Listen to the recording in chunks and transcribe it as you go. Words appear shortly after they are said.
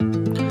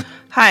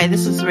Hi,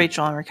 this is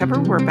Rachel on Recover.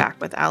 We're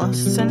back with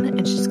Alison,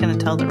 and she's going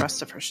to tell the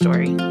rest of her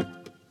story.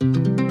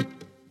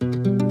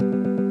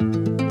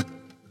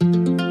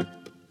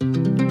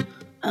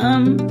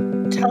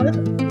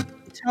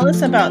 Tell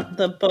us about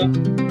the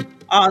book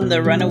on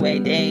the Runaway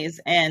Days,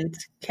 and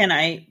can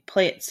I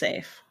play it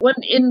safe?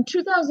 In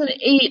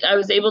 2008, I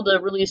was able to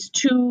release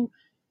two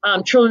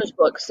children's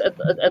books at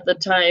the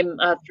time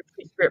through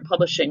Free Spirit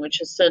Publishing, which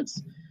has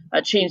since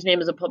changed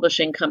name as a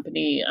publishing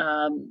company,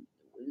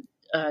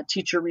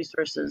 Teacher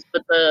Resources.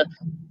 But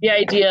the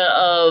idea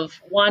of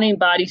wanting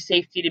body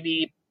safety to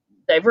be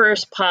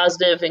diverse,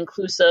 positive,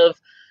 inclusive,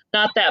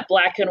 not that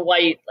black and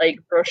white like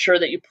brochure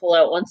that you pull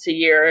out once a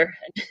year.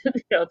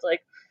 It's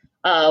like,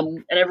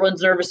 and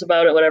everyone's nervous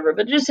about it, whatever.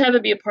 But just have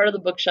it be a part of the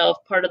bookshelf,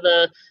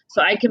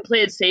 so I can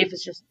play it safe.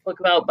 It's just a book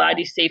about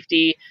body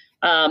safety.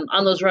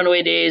 On Those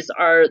Runaway Days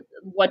are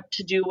what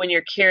to do when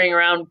you're carrying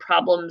around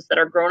problems that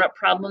are grown-up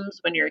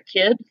problems when you're a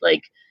kid.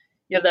 Like,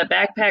 you have that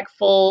backpack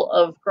full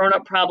of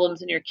grown-up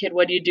problems and your kid,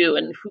 what do you do?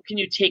 And who can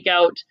you take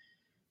out,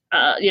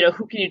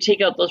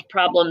 those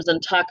problems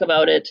and talk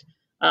about it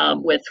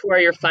with? Who are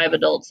your 5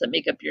 adults that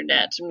make up your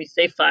net? And we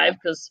say 5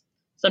 because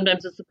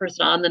sometimes it's the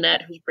person on the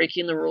net who's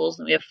breaking the rules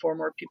and we have 4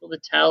 more people to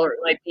tell, or it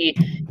might be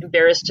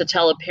embarrassed to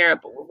tell a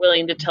parent, but we're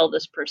willing to tell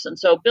this person.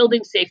 So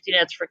building safety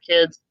nets for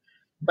kids,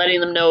 letting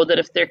them know that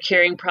if they're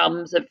carrying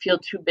problems that feel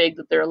too big,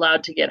 that they're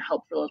allowed to get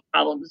help for those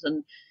problems,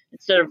 and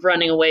instead of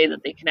running away,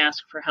 that they can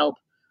ask for help.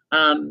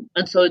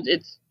 And so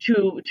it's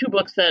two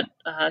books that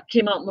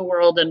came out in the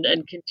world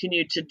and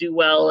continue to do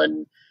well.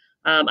 And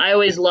I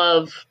always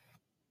love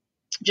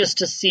just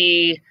to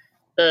see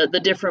the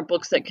different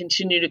books that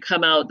continue to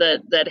come out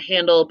that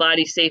handle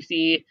body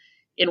safety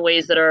in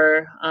ways that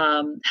are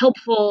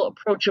helpful,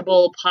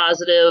 approachable,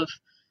 positive.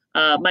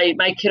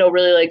 My kiddo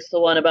really likes the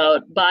one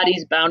about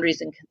bodies,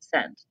 boundaries, and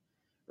consent,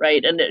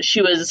 right? And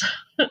she was,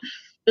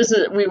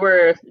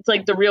 it's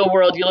like the real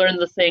world. You learn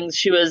the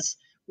things.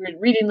 We were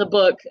reading the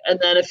book, and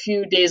then a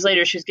few days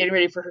later, she was getting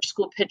ready for her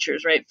school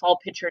pictures, right? Fall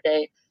picture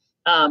day,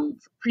 for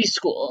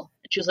preschool.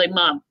 And she was like,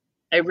 Mom,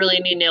 I really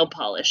need nail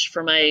polish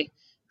for my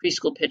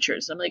preschool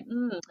pictures. I'm like,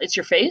 it's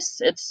your face.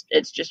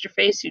 It's just your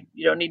face.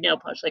 You don't need nail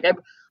polish. Like,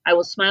 I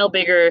will smile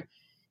bigger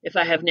if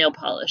I have nail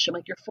polish. I'm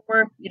like, you're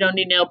 4, you don't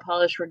need nail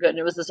polish. We're good. And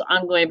it was this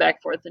ongoing back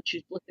and forth. And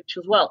she looked at, she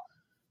goes, well,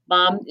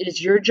 Mom, it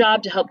is your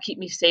job to help keep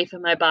me safe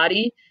in my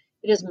body.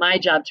 It is my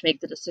job to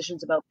make the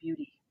decisions about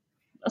beauty.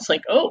 I was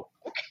like, oh,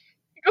 okay.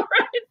 All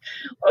right.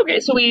 Okay.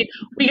 So we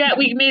made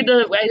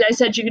I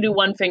said you could do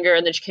one finger,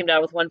 and then she came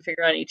down with one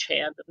finger on each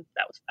hand, and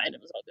that was fine.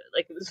 It was all good.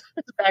 Like, it was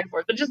back and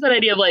forth. But just that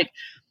idea of like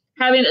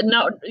having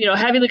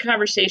the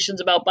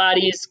conversations about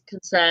bodies,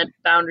 consent,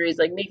 boundaries,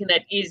 like making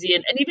that easy,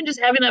 and even just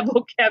having that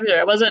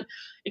vocabulary. I wasn't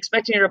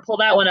expecting her to pull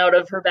that one out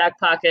of her back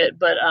pocket,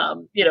 but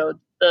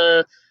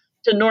to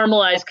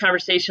normalize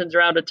conversations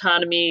around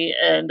autonomy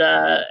and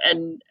to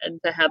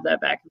have that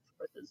back and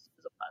forth is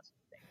a positive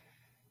thing.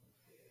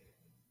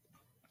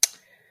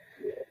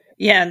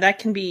 Yeah, that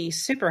can be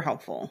super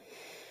helpful.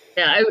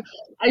 Yeah,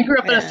 I grew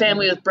up in a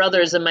family with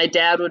brothers, and my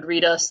dad would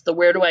read us the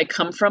Where Do I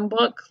Come From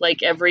book,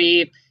 like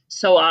every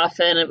so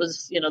often. It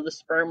was, the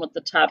sperm with the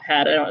top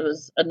hat. I don't know, it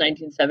was a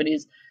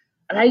 1970s.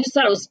 And I just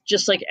thought it was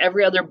just like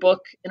every other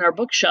book in our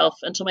bookshelf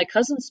until my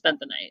cousins spent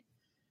the night.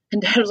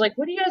 And Dad was like,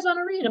 what do you guys want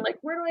to read? I'm like,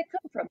 where do I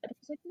come from? And I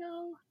was like, no, I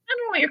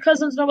don't know what your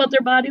cousins know about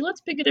their body.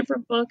 Let's pick a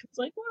different book. It's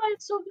like, well,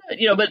 it's so good.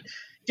 But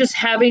just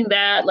having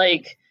that,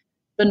 like,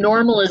 the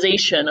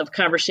normalization of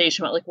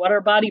conversation about like what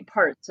are body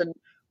parts and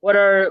what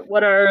are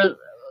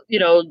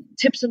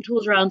tips and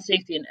tools around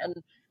safety,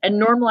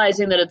 and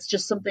normalizing that it's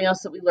just something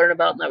else that we learn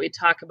about and that we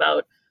talk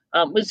about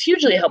was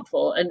hugely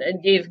helpful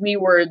and gave me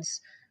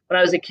words when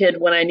I was a kid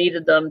when I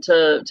needed them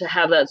to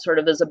have that sort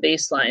of as a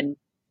baseline.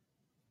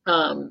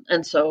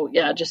 And so,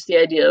 yeah, just the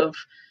idea of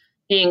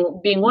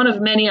being one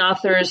of many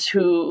authors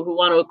who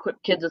want to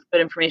equip kids with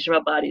good information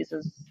about bodies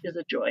is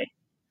a joy.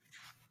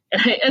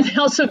 And they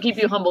also keep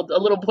you humbled. A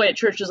little boy at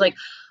church was like,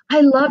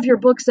 I love your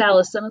books,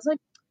 Alison. I was like,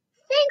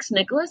 thanks,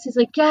 Nicholas. He's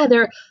like, yeah,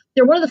 they're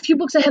one of the few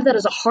books I have that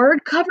is a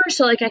hardcover,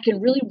 so like I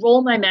can really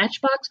roll my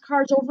Matchbox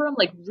cards over them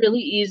like really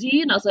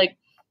easy. And I was like,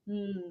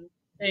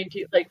 thank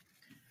you. Like,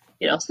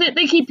 so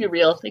they keep you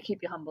real. They keep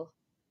you humble.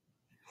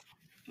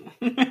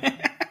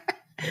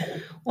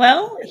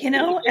 Well,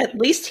 at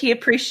least he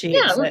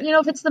appreciates it.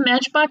 If it's the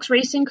Matchbox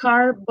racing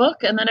car book,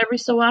 and then every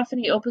so often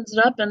he opens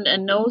it up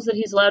and knows that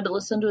he's allowed to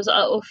listen to his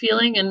uh-oh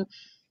feeling and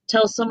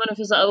tell someone if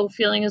his uh-oh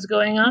feeling is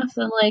going off,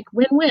 then like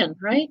win-win,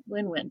 right?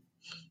 Win-win.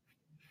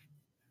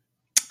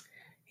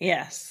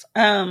 Yes.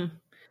 Can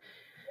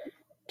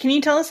you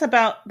tell us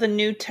about the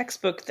new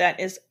textbook that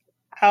is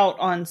out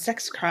on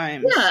sex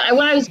crimes? Yeah,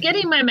 when I was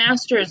getting my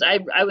master's,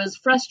 I was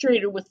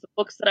frustrated with the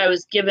books that I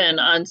was given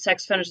on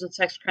sex offenders and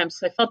sex crimes,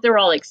 because I felt they were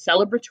all like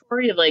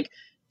celebratory of like,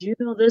 do you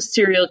know this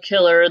serial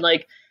killer? And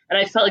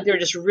I felt like they were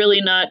just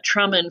really not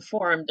trauma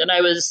informed. And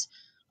I was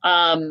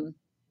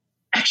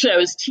actually I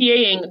was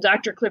TAing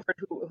Dr. Clifford,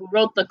 who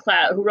wrote the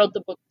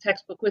book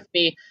textbook with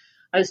me.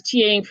 I was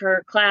TAing for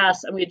her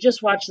class, and we had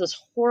just watched this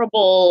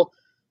horrible.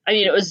 I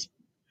mean, it was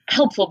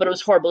helpful, but it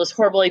was horrible. This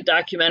horrible like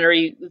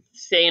documentary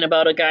saying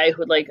about a guy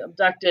who like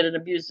abducted and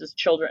abused his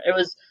children. It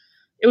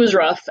was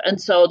rough.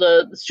 And so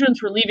the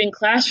students were leaving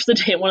class for the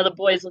day, and one of the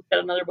boys looked at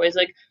another boy. He's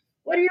like,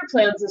 "What are your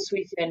plans this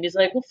weekend?" He's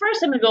like, "Well,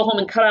 first I'm gonna go home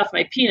and cut off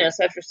my penis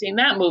after seeing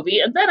that movie,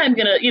 and then I'm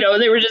gonna,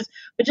 they were just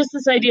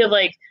this idea of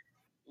like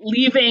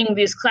leaving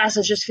these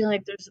classes just feeling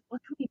like there's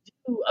what can we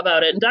do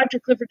about it?" And Dr.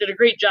 Clifford did a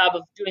great job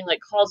of doing like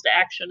calls to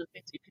action and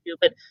things you could do,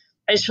 but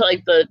I just felt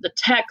like the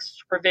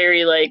texts were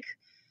very like,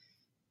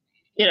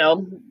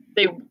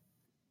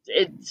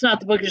 it's not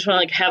the book you just want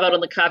to like have out on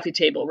the coffee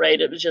table,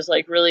 right? It was just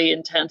like really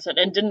intense and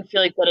didn't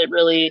feel like that it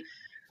really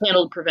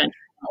handled prevention.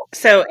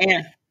 So,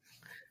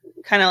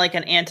 kind of like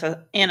an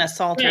Anna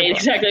Salter book.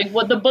 Exactly. Like,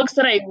 what the books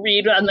that I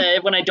read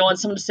when I don't want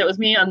someone to sit with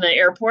me on the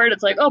airport,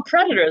 it's like, oh,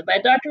 Predators by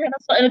Dr. Anna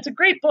Salter, and it's a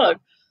great book.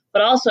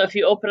 But also, if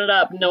you open it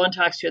up, no one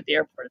talks to you at the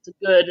airport. It's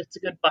a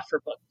good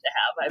buffer book to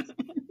have.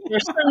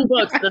 There's certain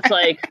books that's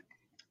like,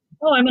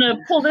 oh, I'm going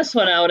to pull this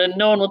one out and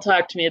no one will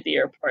talk to me at the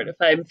airport if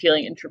I'm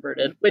feeling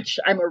introverted, which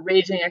I'm a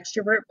raging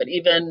extrovert, but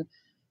even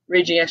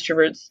raging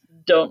extroverts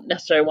don't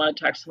necessarily want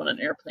to talk to someone on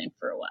an airplane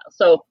for a while.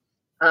 So,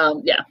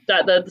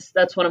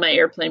 that's one of my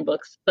airplane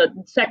books. But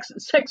Sex,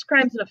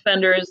 Crimes, and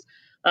Offenders,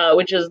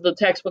 which is the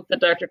textbook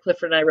that Dr.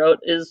 Clifford and I wrote,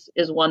 is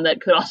one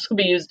that could also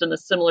be used in a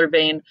similar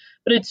vein.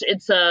 But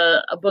it's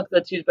a book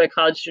that's used by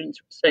college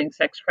students studying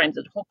sex crimes.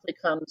 It hopefully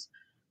comes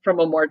from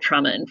a more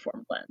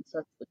trauma-informed lens.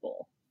 That's the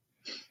goal.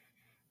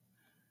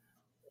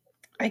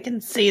 I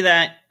can see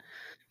that.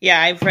 Yeah,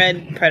 I've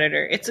read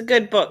Predator. It's a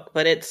good book,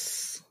 but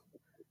it's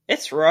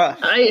rough.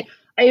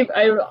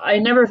 I'll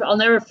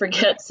never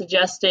forget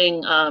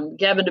suggesting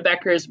Gavin de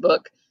Becker's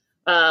book,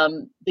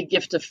 The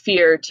Gift of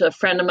Fear, to a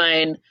friend of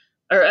mine.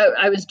 Or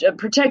I was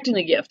protecting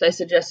the gift. I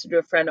suggested to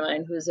a friend of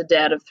mine who's a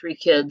dad of 3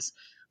 kids,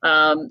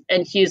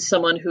 and he's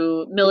someone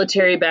who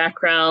military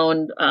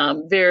background,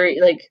 very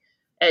like,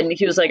 and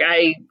he was like,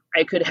 I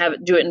could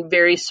do it in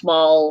very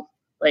small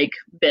like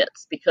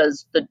bits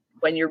because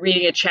when you're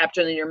reading a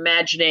chapter and then you're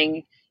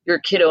imagining your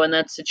kiddo in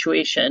that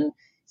situation,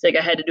 it's like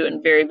I had to do it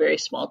in very, very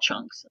small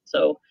chunks.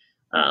 So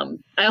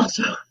I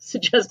also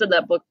suggested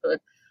that book to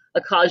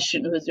a college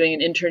student who was doing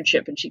an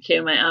internship, and she came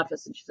in my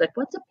office and she's like,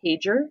 "What's a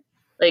pager?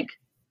 Like,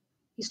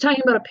 he's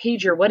talking about a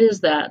pager. What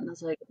is that?" And I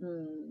was like,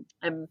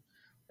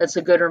 that's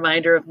a good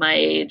reminder of my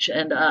age.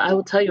 And I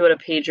will tell you what a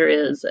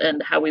pager is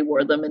and how we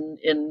wore them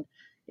in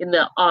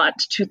the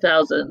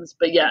 2000s.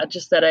 But yeah,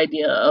 just that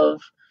idea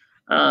of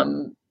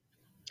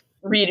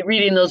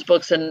reading those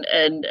books and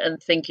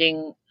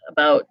thinking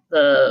about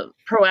the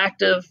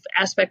proactive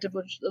aspect of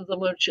them,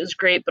 which is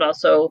great, but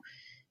also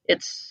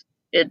it's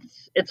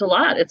a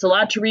lot. It's a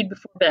lot to read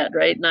before bed,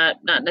 right?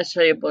 Not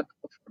necessarily a book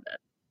before bed.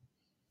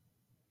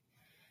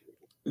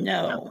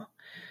 No.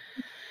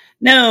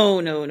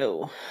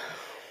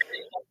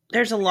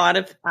 There's a lot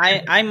of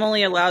I'm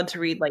only allowed to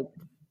read like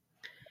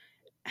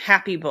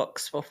happy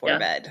books before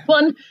bed.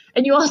 Well,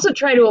 and you also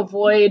try to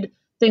avoid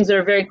things that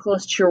are very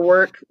close to your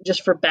work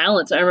just for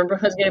balance. I remember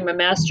I was getting my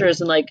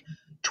master's and like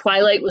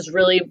Twilight was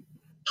really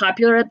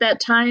popular at that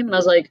time. And I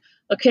was like,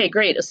 okay,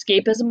 great.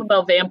 Escapism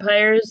about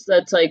vampires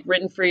that's like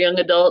written for a young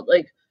adult.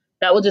 Like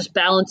that will just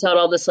balance out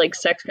all this like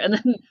sex. And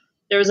then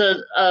there's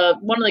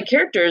one of the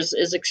characters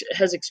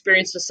has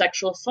experienced a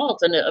sexual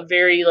assault and a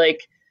very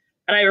like,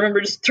 and I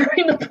remember just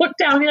throwing the book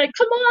down and being like,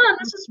 come on,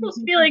 this is supposed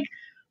to be like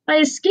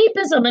my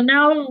escapism. And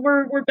now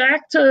we're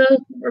back to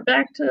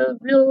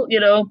real,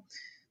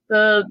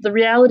 the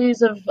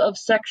realities of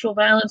sexual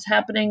violence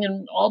happening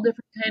in all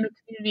different kind of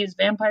communities,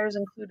 vampires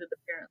included,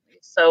 apparently.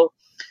 So,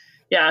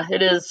 yeah,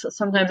 it is.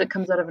 Sometimes it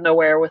comes out of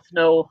nowhere with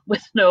no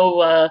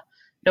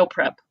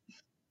prep.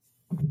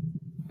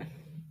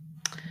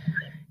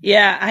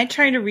 Yeah, I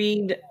try to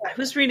read. I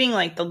was reading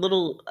like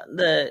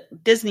the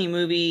Disney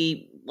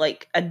movie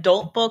like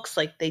adult books.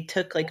 Like they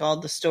took like all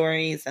the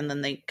stories and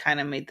then they kind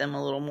of made them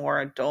a little more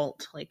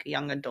adult, like a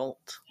young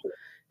adult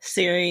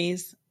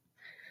series.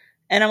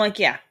 And I'm like,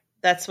 yeah.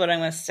 That's what I'm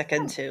going to stick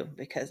into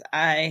because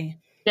I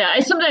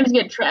sometimes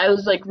I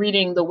was like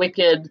reading The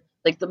Wicked,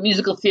 like the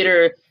musical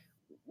theater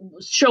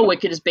show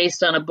Wicked is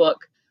based on a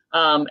book.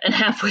 And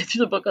halfway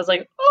through the book, I was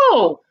like,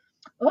 oh,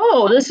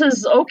 this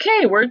is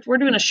okay. We're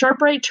doing a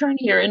sharp right turn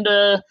here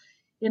into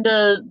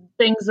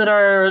things that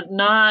are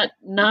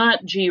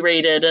not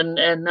G-rated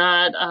and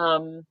not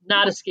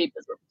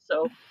escapism.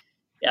 So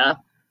yeah,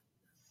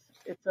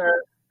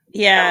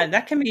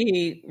 that can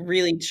be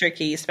really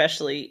tricky,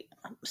 especially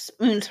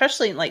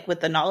like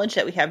with the knowledge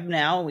that we have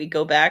now. We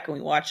go back and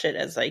we watch it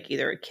as like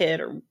either a kid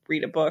or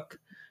read a book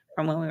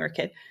from when we were a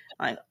kid.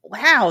 I'm like,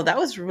 wow, that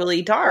was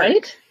really dark.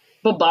 Right?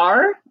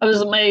 Babar? I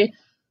was like,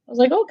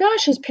 oh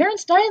gosh, his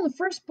parents die in the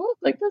first book.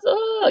 Like this.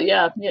 Oh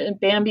yeah. And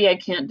Bambi, I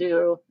can't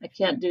do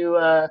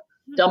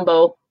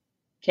Dumbo.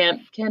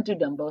 Can't do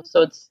Dumbo.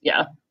 So it's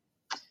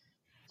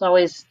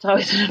always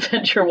an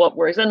adventure what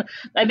works. And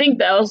I think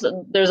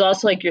there's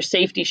also like your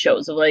safety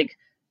shows of like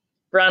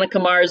Veronica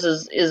Mars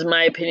is in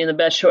my opinion the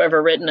best show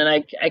ever written, and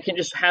I can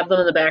just have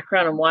them in the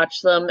background and watch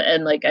them,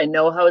 and like I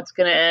know how it's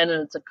going to end,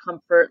 and it's a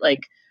comfort.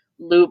 Like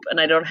loop, and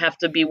I don't have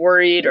to be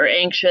worried or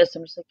anxious.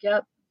 I'm just like,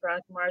 yep,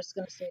 Veronica Mars is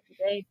going to save the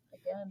day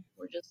again.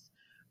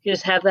 You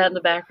just have that in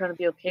the background and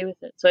be okay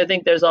with it. So I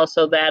think there's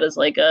also that as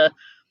like a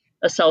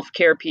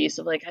self-care piece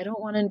of like, I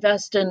don't want to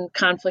invest in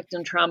conflict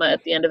and trauma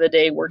at the end of the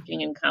day,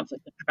 working in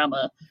conflict and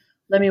trauma.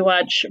 Let me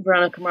watch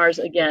Veronica Mars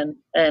again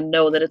and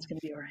know that it's going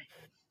to be all right.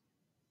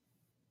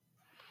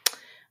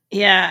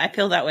 Yeah, I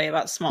feel that way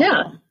about Smallville.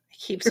 Yeah, It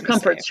keeps your me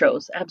comfort safe.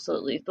 shows,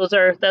 absolutely.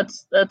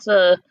 That's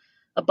a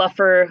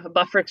buffer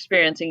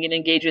experience, and you can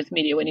engage with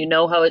media when you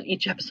know how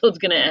each episode's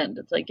going to end.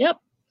 It's like, yep,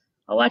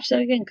 I'll watch that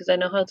again because I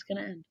know how it's going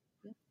to end.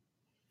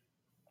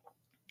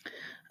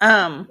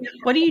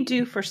 What do you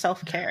do for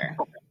self-care?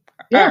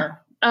 Yeah,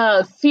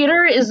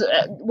 theater is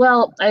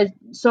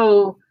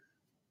so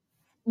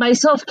my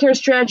self-care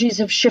strategies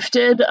have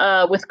shifted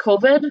with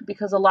COVID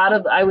because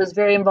I was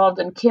very involved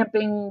in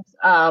camping,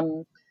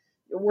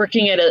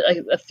 working at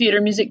a theater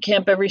music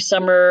camp every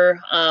summer,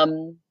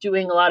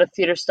 doing a lot of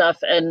theater stuff,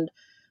 and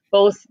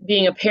both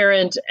being a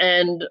parent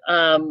and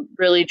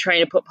really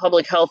trying to put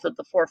public health at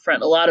the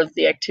forefront. A lot of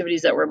the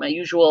activities that were my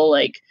usual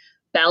like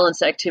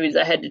balance activities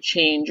I had to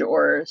change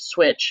or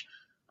switch.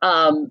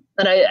 And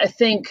I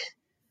think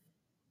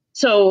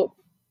so.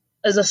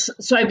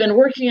 So I've been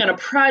working on a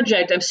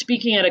project. I'm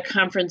speaking at a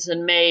conference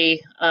in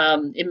May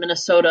in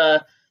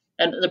Minnesota,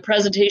 and the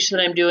presentation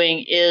that I'm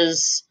doing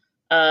is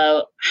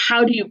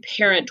how do you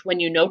parent when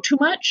you know too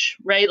much,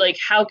 right? Like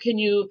how can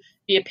you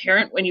be a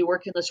parent when you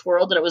work in this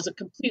world? And it was a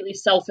completely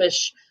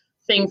selfish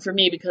thing for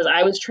me because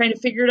I was trying to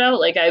figure it out.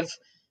 Like I've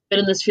been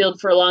in this field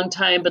for a long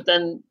time, but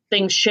then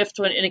things shift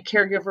when in a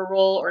caregiver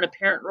role or in a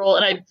parent role,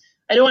 and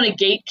I don't want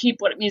to gatekeep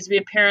what it means to be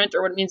a parent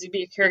or what it means to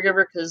be a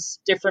caregiver because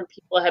different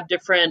people have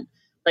different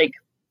like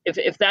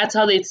if that's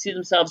how they see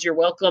themselves, you're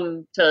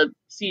welcome to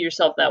see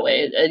yourself that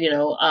way,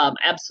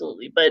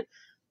 absolutely. But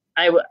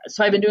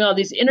so I've been doing all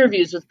these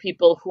interviews with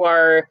people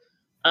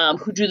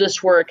who do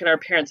this work and are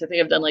parents. I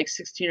think I've done like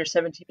 16 or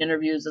 17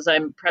 interviews as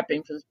I'm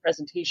prepping for this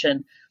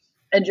presentation.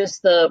 And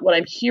just what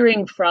I'm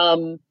hearing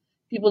from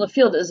people in the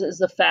field is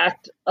the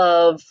fact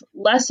of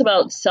less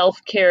about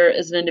self-care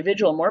as an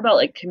individual, more about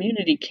like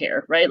community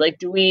care, right? Like,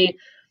 do we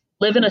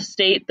live in a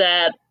state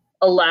that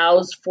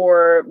allows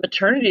for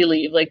maternity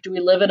leave? Like, do we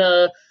live in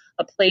a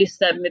place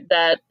that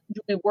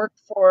do we work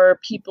for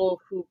people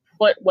who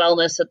put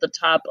wellness at the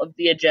top of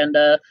the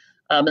agenda,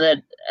 and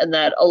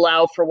that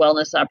allow for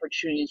wellness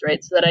opportunities,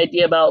 right? So that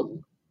idea about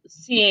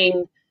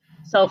seeing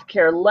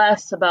self-care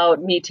less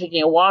about me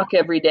taking a walk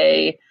every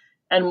day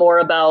and more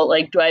about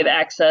like, do I have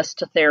access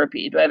to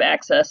therapy? Do I have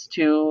access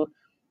to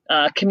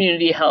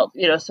community health?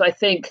 So I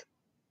think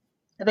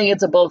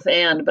it's a both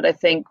and, but I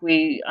think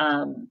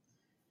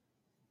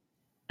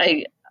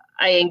I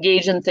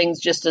engage in things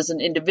just as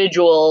an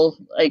individual,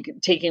 like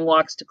taking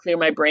walks to clear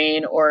my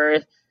brain or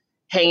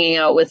hanging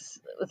out with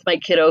my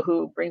kiddo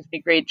who brings me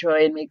great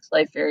joy and makes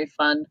life very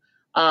fun.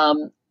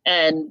 And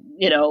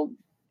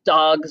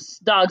dogs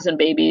and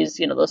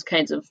babies, those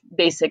kinds of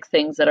basic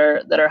things that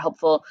are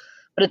helpful.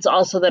 But it's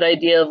also that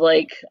idea of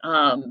like,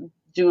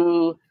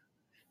 do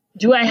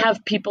I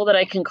have people that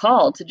I can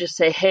call to just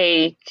say,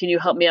 hey, can you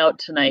help me out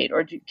tonight?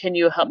 Or can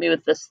you help me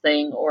with this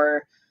thing?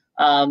 Or,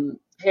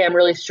 hey, I'm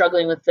really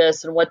struggling with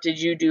this. And what did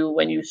you do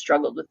when you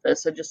struggled with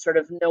this? And just sort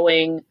of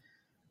knowing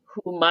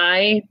who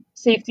my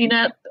safety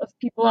net of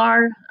people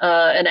are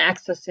and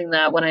accessing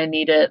that when I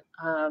need it.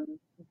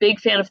 Big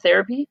fan of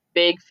therapy,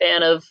 big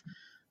fan of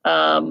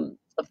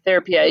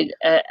therapy.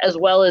 As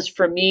well as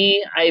for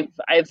me,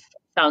 I've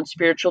found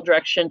spiritual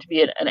direction to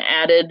be an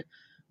added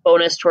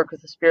bonus to work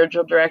with a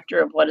spiritual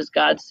director of what is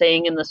God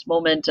saying in this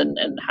moment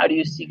and how do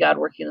you see God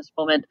working in this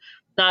moment,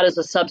 not as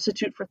a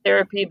substitute for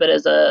therapy, but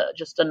as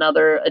just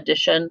another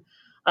addition.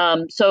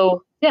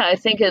 So yeah, I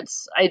think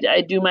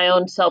I do my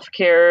own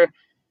self-care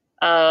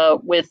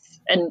with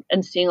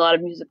and seeing a lot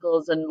of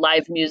musicals and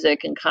live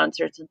music and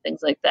concerts and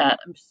things like that.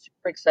 I'm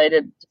super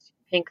excited to see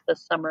Pink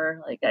this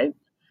summer. Like I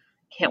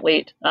can't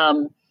wait.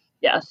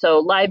 So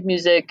live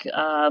music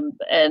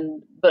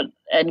and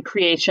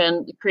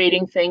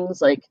creating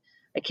things. Like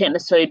I can't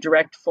necessarily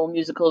direct full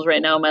musicals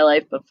right now in my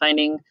life, but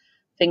finding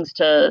things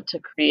to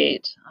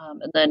create,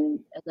 and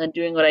then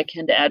doing what I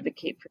can to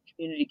advocate for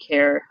community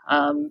care.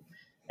 And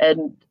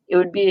it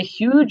would be a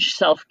huge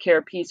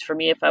self-care piece for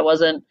me if I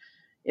wasn't,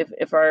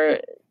 if our,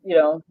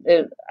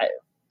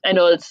 I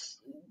know it's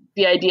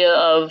the idea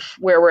of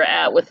where we're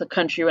at with the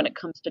country when it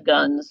comes to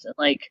guns and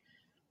like,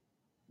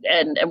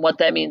 and what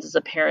that means as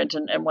a parent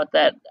and what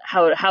that,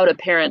 how to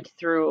parent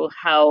through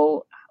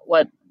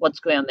what's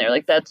going on there.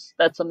 Like that's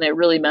something that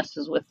really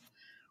messes with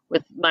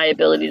my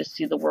ability to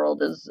see the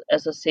world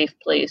as a safe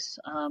place,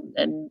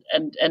 and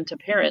to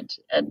parent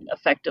and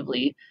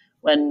effectively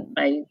when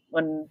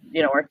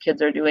our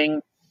kids are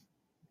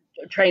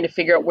trying to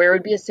figure out where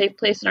would be a safe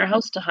place in our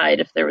house to hide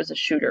if there was a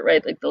shooter,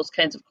 right? Like those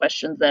kinds of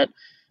questions that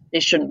they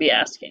shouldn't be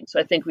asking. So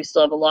I think we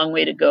still have a long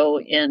way to go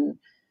in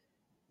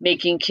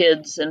making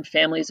kids and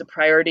families a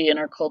priority in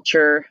our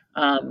culture.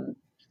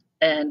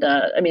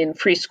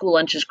 Free school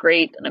lunch is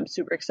great, and I'm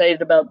super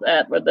excited about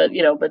that.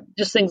 But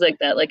just things like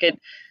that, like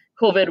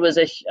COVID was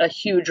a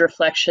huge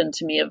reflection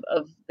to me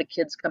of the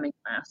kids coming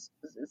last,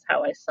 is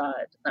how I saw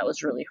it. That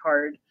was really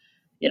hard,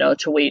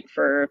 to wait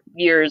for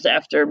years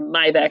after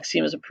my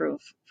vaccine was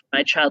approved for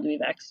my child to be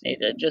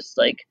vaccinated. Just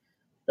like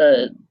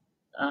the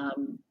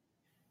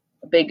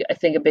I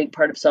think a big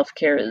part of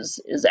self-care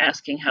is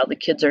asking how the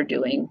kids are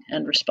doing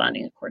and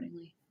responding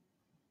accordingly.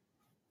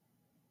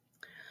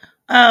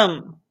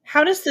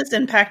 How does this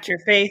impact your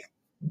faith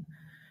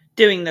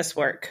doing this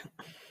work?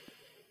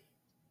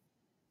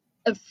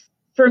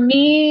 For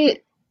me,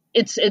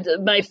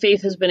 my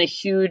faith has been a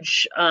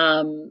huge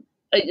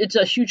it's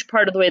a huge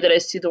part of the way that I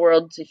see the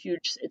world.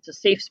 It's a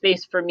safe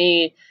space for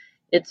me.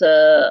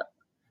 But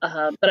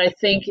I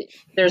think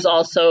there's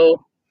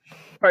also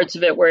parts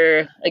of it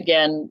where,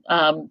 again,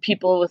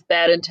 people with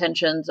bad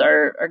intentions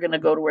are going to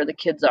go to where the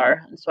kids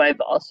are. And so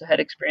I've also had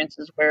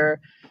experiences where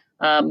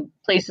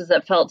places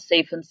that felt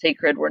safe and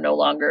sacred were no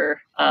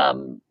longer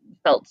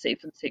felt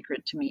safe and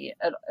sacred to me.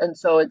 And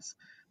so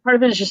part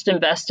of it is just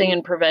investing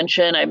in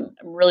prevention. I'm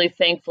really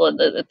thankful at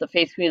the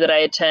faith community that I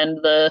attend,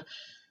 the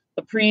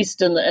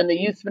priest and the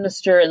youth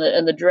minister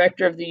and the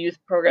director of the youth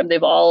program,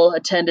 they've all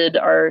attended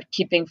our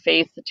Keeping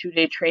Faith, the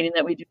 2-day training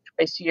that we do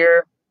twice a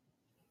year.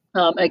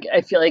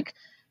 I feel like,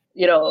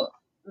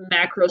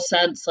 macro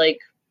sense, like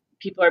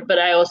people are, but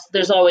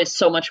there's always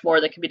so much more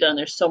that can be done.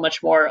 There's so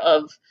much more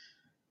of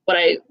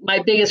my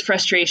biggest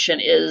frustration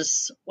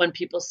is when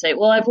people say,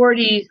 well, I've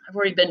already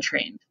been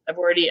trained.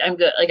 I'm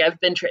good. Like I've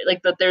been trained,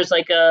 like that there's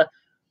like a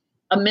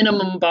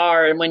minimum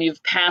bar. And when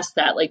you've passed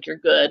that, like you're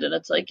good. And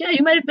it's like, yeah,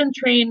 you might've been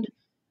trained,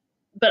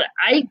 but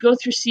I go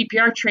through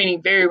CPR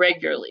training very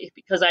regularly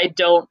because I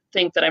don't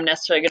think that I'm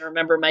necessarily going to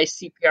remember my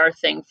CPR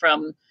thing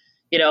from,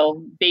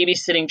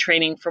 babysitting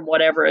training from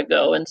whatever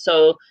ago. And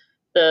so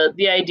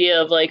the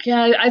idea of like,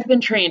 yeah, I've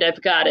been trained,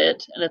 I've got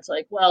it. And it's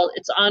like, well,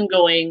 it's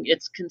ongoing,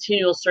 it's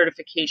continual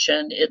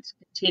certification, it's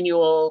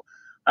continual,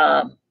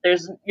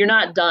 you're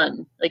not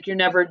done. Like you're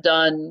never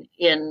done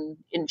in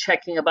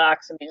checking a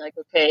box and being like,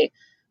 okay,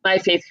 my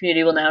faith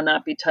community will now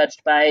not be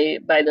touched by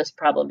this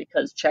problem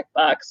because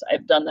checkbox,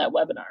 I've done that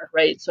webinar,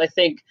 right? So I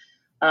think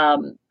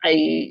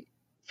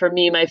for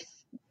me, my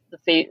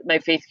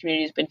faith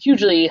community has been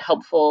hugely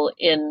helpful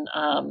in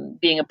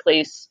being a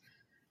place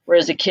where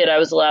as a kid I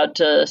was allowed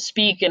to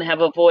speak and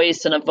have a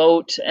voice and a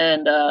vote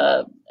and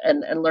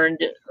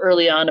learned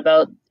early on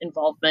about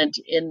involvement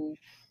in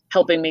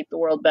helping make the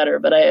world better.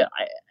 But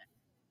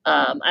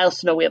I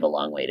also know we have a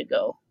long way to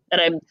go.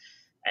 And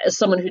as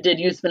someone who did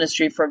youth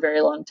ministry for a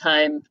very long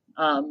time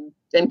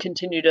and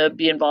continue to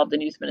be involved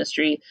in youth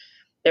ministry,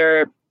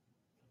 there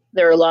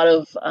are a lot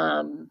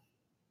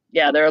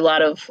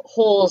of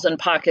holes and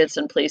pockets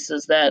and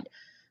places that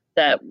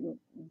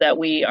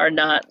we are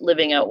not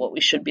living out what we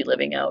should be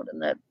living out,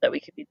 and that we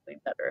could be doing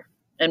better.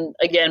 And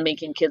again,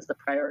 making kids the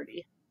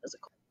priority as a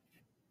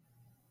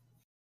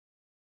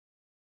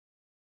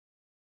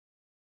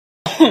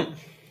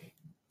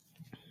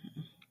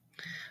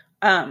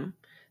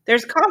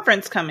There's a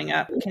conference coming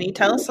up. Can you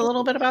tell us a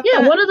little bit about that?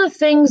 Yeah, one of the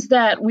things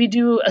that we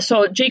do,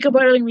 so Jacob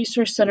Wetterling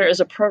Resource Center is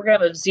a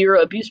program of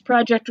Zero Abuse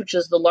Project, which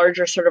is the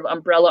larger sort of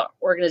umbrella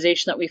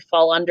organization that we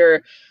fall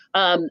under.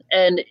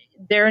 And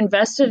they're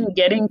invested in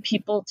getting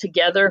people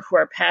together who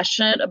are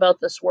passionate about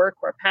this work,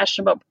 who are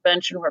passionate about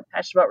prevention, who are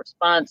passionate about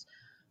response,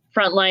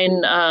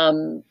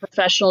 frontline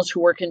professionals who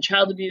work in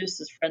child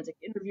abuse as forensic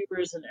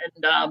interviewers and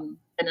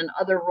in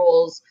other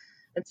roles.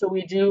 And so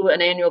we do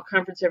an annual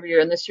conference every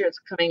year, and this year it's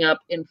coming up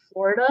in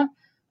Florida,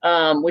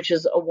 which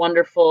is a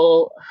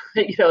wonderful,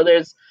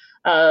 there's,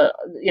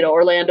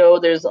 Orlando,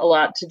 there's a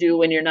lot to do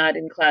when you're not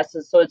in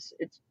classes. So it's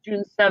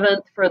June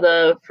 7th for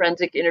the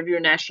Forensic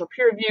Interview National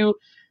Peer Review,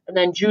 and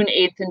then June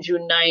 8th and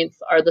June 9th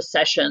are the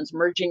sessions,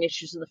 Merging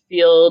Issues in the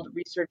Field,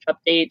 Research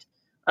Update,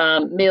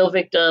 Male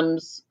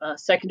Victims,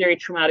 Secondary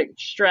Traumatic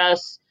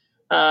Stress,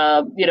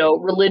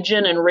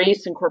 religion and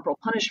race and corporal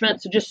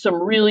punishment. So just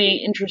some really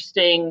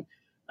interesting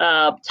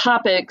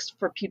topics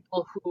for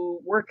people who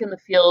work in the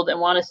field and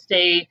want to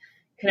stay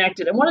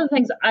connected. And one of the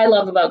things I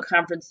love about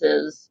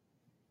conferences,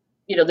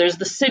 there's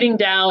the sitting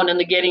down and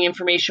the getting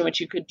information, which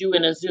you could do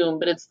in a Zoom,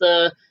 but it's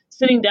the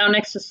sitting down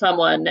next to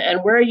someone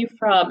and where are you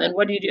from and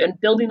what do you do,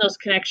 and building those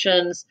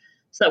connections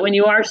so that when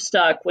you are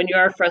stuck, when you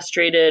are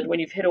frustrated, when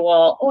you've hit a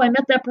wall, I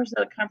met that person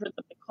at a conference,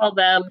 I'm going to call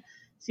them,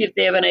 see if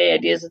they have any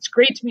ideas. It's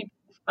great to meet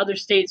people from other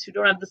states who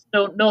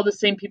don't know the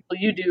same people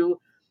you do,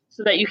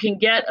 so that you can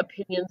get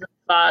opinions and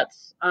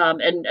thoughts.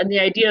 And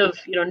the idea of,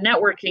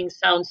 networking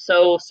sounds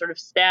so sort of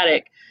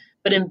static,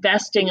 but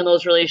investing in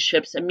those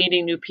relationships and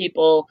meeting new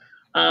people,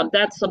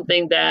 that's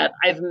something that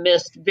I've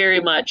missed very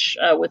much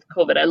with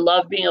COVID. I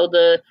love being able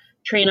to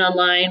train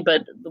online,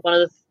 but one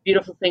of the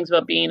beautiful things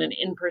about being an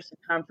in-person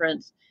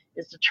conference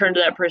is to turn to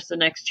that person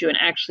next to you and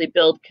actually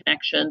build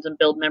connections and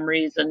build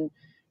memories and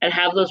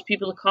have those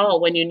people to call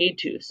when you need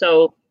to.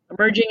 So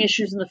Emerging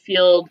Issues in the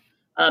Field,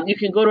 you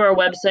can go to our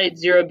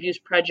website,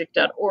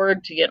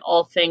 zeroabuseproject.org, to get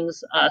all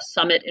things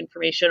summit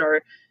information,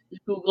 or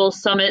Google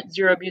Summit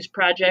Zero Abuse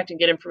Project and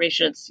get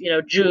information. It's,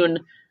 June.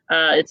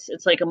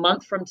 It's like a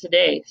month from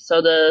today.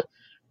 So the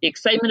the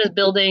excitement is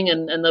building,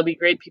 and there'll be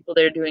great people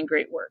there doing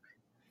great work.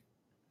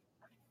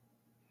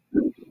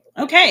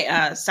 Okay,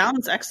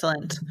 sounds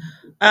excellent.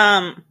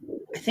 I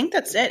think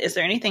that's it. Is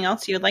there anything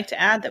else you would like to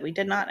add that we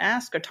did not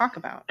ask or talk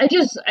about? I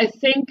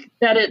think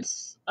that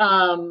it's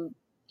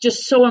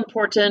just so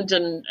important,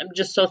 and I'm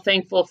just so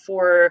thankful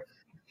for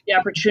the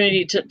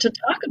opportunity to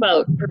talk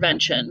about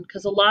prevention,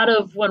 because a lot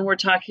of when we're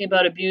talking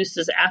about abuse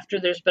is after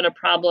there's been a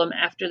problem,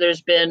 after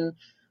there's been,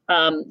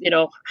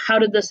 how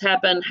did this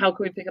happen? How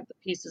can we pick up the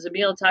pieces? And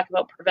being able to talk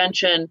about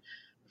prevention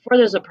before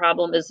there's a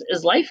problem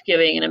is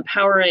life-giving and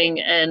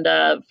empowering. And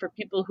for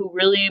people who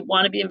really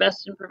want to be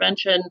invested in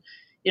prevention,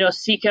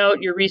 seek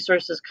out your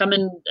resources. Come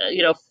and,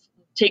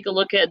 take a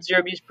look at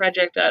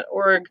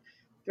zeroabuseproject.org.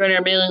 Join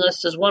our mailing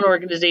list as one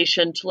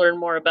organization to learn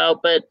more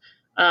about. But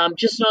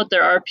just note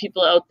there are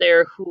people out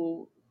there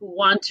who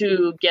want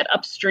to get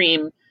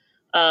upstream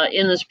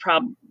in this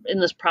problem,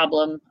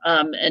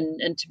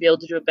 and to be able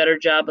to do a better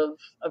job of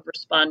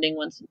responding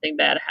when something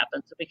bad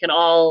happens. So we can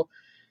all,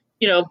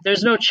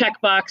 there's no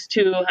checkbox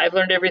to I've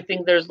learned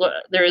everything there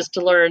is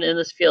to learn in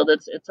this field.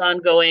 It's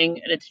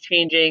ongoing and it's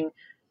changing,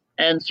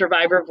 and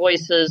survivor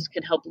voices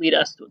can help lead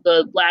us.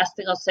 The last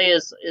thing I'll say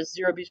is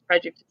Zero Abuse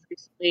Project has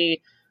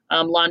recently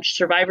launched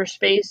Survivor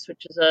Space,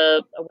 which is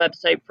a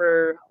website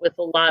with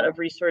a lot of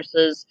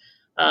resources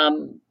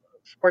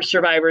for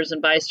survivors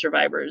and by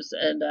survivors.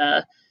 And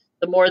the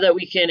more that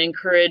we can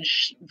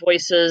encourage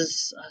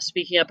voices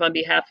speaking up on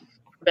behalf of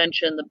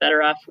prevention, the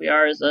better off we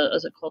are as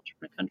a culture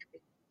and a country.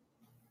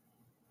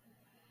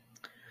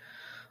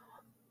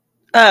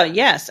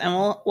 Yes,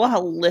 and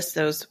we'll list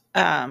those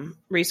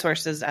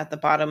resources at the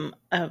bottom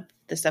of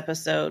this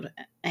episode.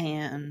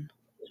 And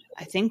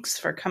thanks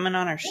for coming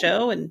on our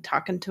show and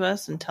talking to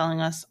us and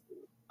telling us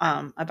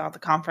about the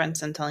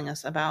conference and telling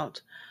us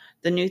about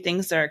the new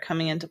things that are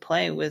coming into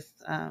play with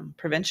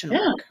prevention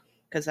work.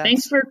 Because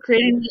thanks for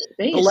creating this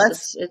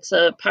space. It's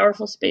a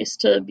powerful space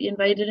to be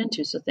invited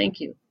into. So thank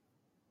you.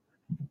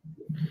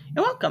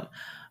 You're welcome.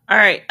 All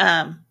right.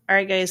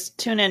 Guys,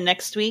 tune in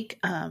next week,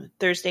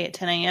 Thursday at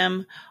 10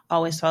 a.m.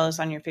 Always follow us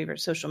on your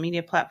favorite social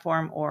media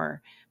platform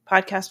or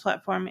podcast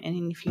platform.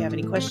 And if you have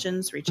any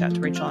questions, reach out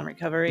to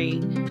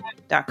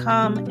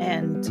rachelinrecovery.com.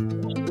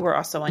 And we're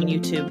also on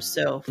YouTube,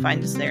 so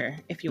find us there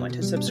if you want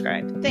to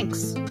subscribe.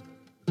 Thanks.